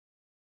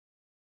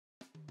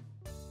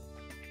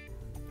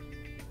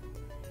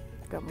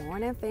Good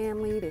morning,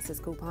 family. This is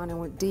Couponing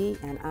with D,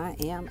 and I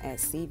am at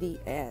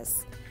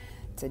CVS.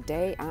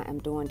 Today, I am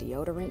doing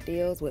deodorant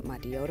deals with my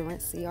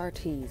deodorant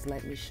CRTs.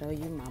 Let me show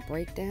you my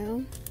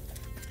breakdown.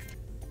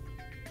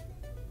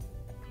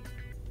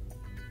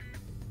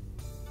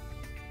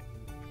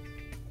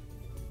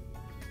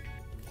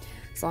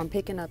 So I'm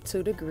picking up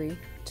 2 Degree,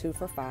 2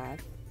 for $5.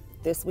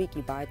 This week,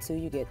 you buy 2,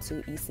 you get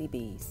 2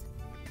 ECBs.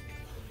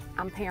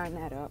 I'm pairing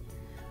that up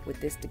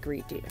with this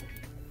Degree deal.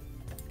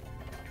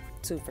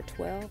 2 for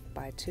 $12,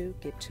 buy 2,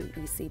 get 2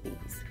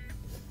 ECBs.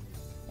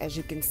 As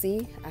you can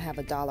see, I have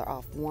 $1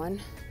 off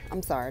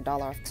 $1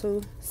 off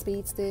 2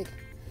 speed stick.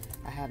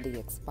 I have the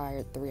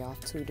expired 3 off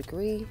 2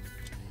 Degree.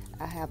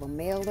 I have a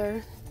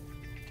mailer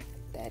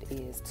that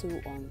is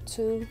 2 on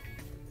 2.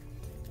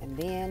 And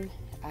then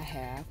I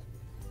have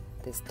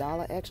this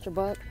 $1 extra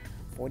buck,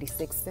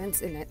 46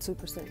 cents in that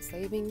 2%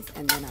 savings.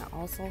 And then I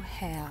also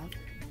have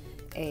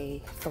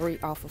a 3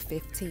 off of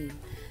 15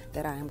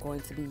 that I am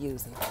going to be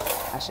using.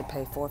 I should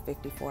pay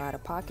 $4.54 out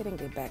of pocket and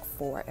get back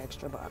 4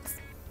 extra bucks.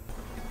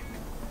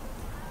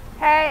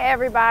 Hey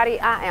everybody,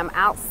 I am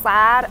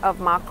outside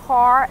of my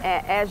car,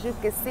 and as you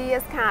can see,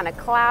 it's kind of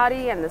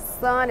cloudy and the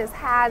sun is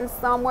hiding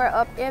somewhere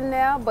up in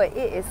there, but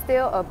it is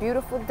still a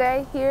beautiful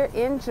day here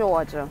in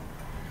Georgia.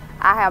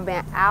 I have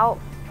been out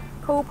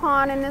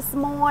couponing this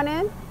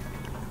morning,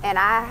 and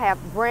I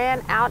have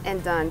ran out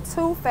and done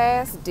 2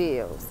 fast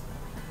deals.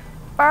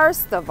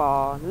 First of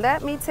all,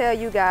 let me tell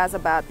you guys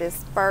about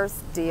this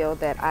first deal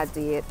that I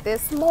did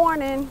this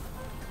morning.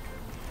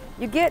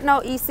 You get no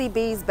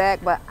ECBs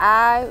back, but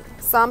I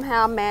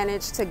somehow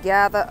managed to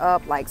gather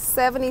up like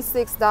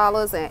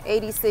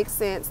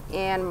 $76.86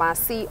 in my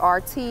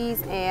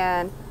CRTs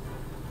and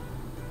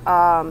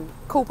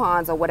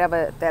coupons or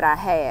whatever that I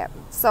had.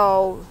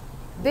 So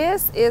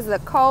this is a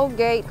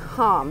Colgate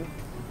Hum.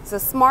 It's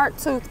a smart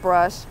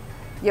toothbrush.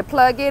 You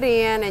plug it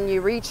in and you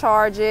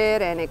recharge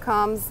it, and it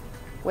comes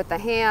with the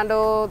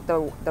handle,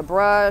 the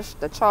brush,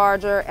 the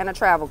charger, and a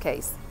travel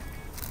case.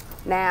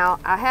 Now,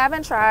 I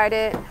haven't tried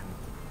it.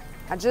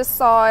 I just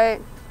saw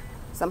it,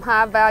 some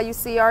high value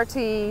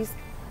CRTs,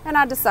 and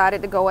I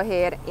decided to go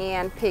ahead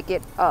and pick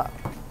it up.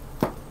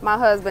 My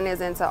husband is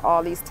into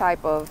all these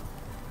type of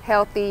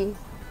healthy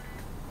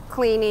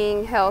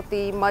cleaning,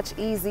 healthy, much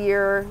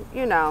easier,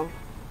 you know,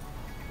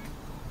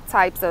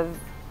 types of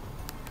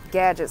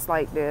gadgets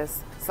like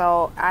this.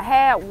 So I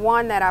had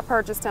one that I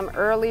purchased him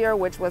earlier,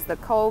 which was the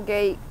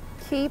Colgate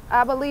Keep,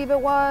 I believe it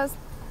was.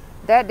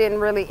 That didn't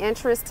really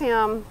interest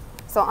him.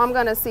 So I'm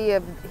gonna see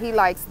if he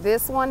likes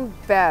this one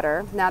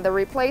better. Now the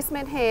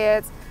replacement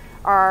heads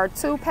are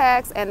 2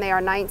 packs and they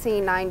are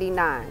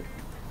 $19.99.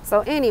 So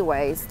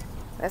anyways,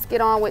 let's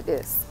get on with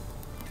this.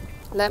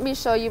 Let me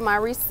show you my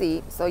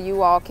receipt so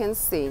you all can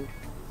see.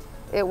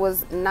 It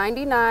was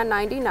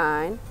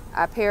 $99.99.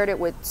 I paired it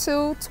with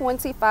 2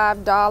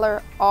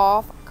 $25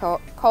 off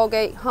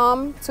Colgate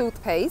Hum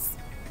toothpaste.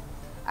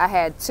 I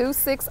had 2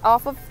 6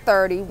 off of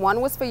 30.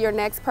 One was for your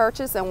next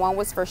purchase and one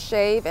was for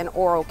shave and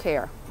oral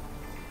care.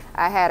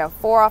 I had a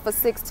 4 off of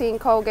 16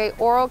 Colgate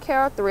oral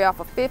care, 3 off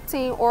of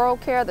 15 oral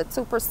care, the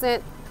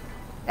 2%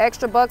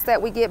 extra bucks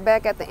that we get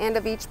back at the end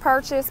of each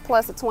purchase,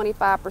 plus a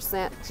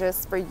 25%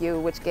 just for you,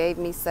 which gave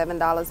me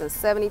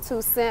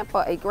 $7.72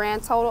 for a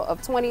grand total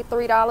of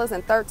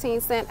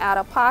 $23.13 out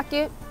of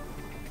pocket,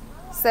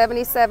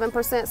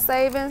 77%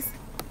 savings.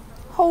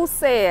 Who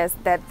says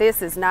that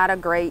this is not a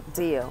great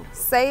deal?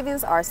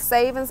 Savings are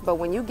savings, but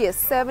when you get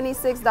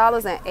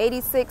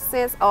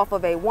 $76.86 off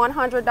of a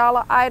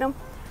 $100 item,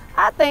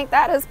 I think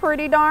that is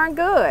pretty darn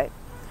good.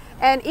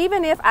 And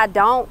even if I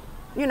don't,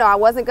 you know, I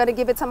wasn't going to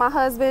give it to my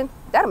husband,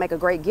 that'll make a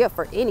great gift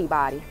for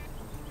anybody.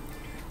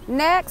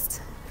 Next,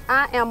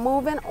 I am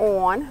moving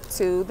on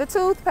to the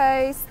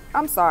toothpaste.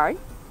 I'm sorry,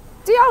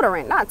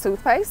 deodorant, not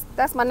toothpaste.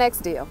 That's my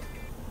next deal.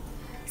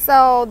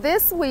 So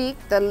this week,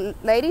 the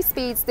Lady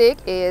Speed Stick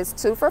is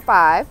 2 for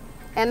 $5,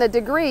 and the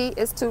Degree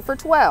is 2 for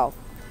 $12.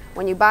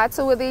 When you buy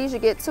 2 of these, you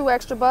get 2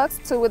 extra bucks.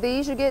 2 of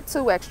these, you get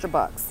 2 extra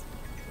bucks.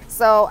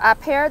 So I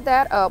paired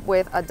that up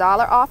with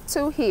 $1 off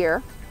 2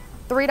 here,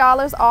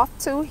 $3 off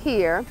 2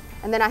 here,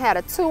 and then I had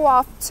a 2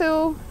 off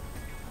 2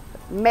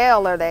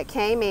 mailer that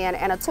came in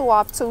and a 2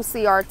 off 2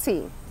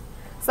 CRT.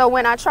 So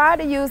when I tried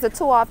to use the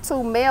 2 off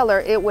 2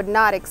 mailer, it would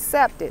not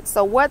accept it.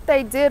 So what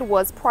they did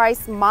was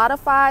price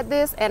modified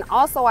this, and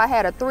also I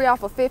had a 3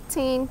 off of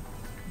 15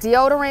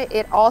 deodorant.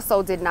 It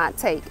also did not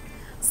take.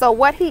 So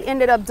what he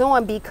ended up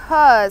doing,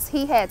 because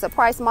he had to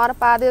price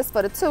modify this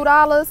for the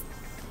 $2,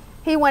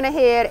 he went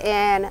ahead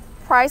and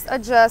price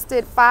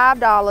adjusted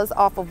 $5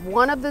 off of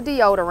one of the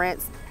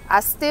deodorants.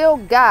 I still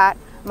got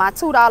my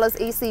 $2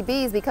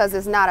 ECBs because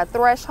it's not a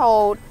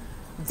threshold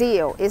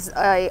deal. It's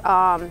a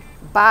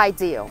buy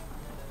deal.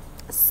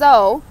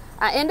 So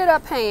I ended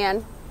up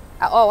paying,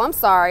 oh, I'm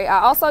sorry,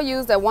 I also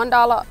used a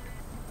 $1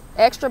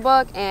 extra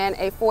buck and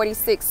a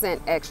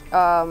 46-cent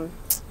extra,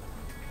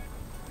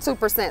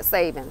 2%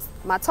 savings.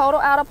 My total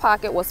out of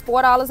pocket was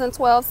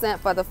 $4.12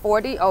 for the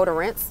 4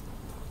 deodorants,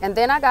 and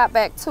then I got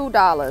back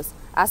 $2.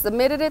 I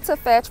submitted it to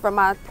Fetch for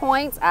my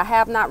points. I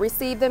have not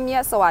received them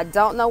yet, so I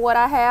don't know what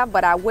I have,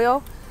 but I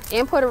will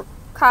input a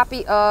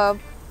copy of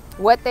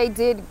what they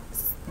did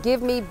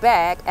give me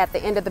back at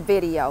the end of the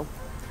video.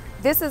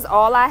 This is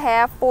all I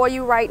have for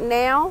you right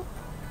now.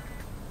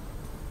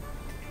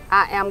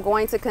 I am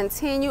going to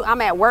continue.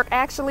 I'm at work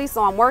actually,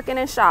 so I'm working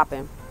and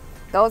shopping.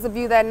 Those of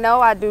you that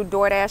know, I do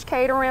DoorDash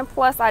catering,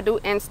 plus I do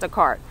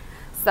Instacart.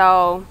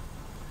 So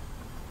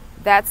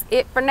that's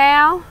it for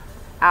now.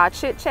 I'll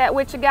chit chat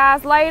with you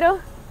guys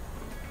later.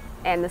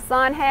 And the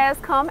sun has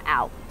come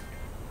out.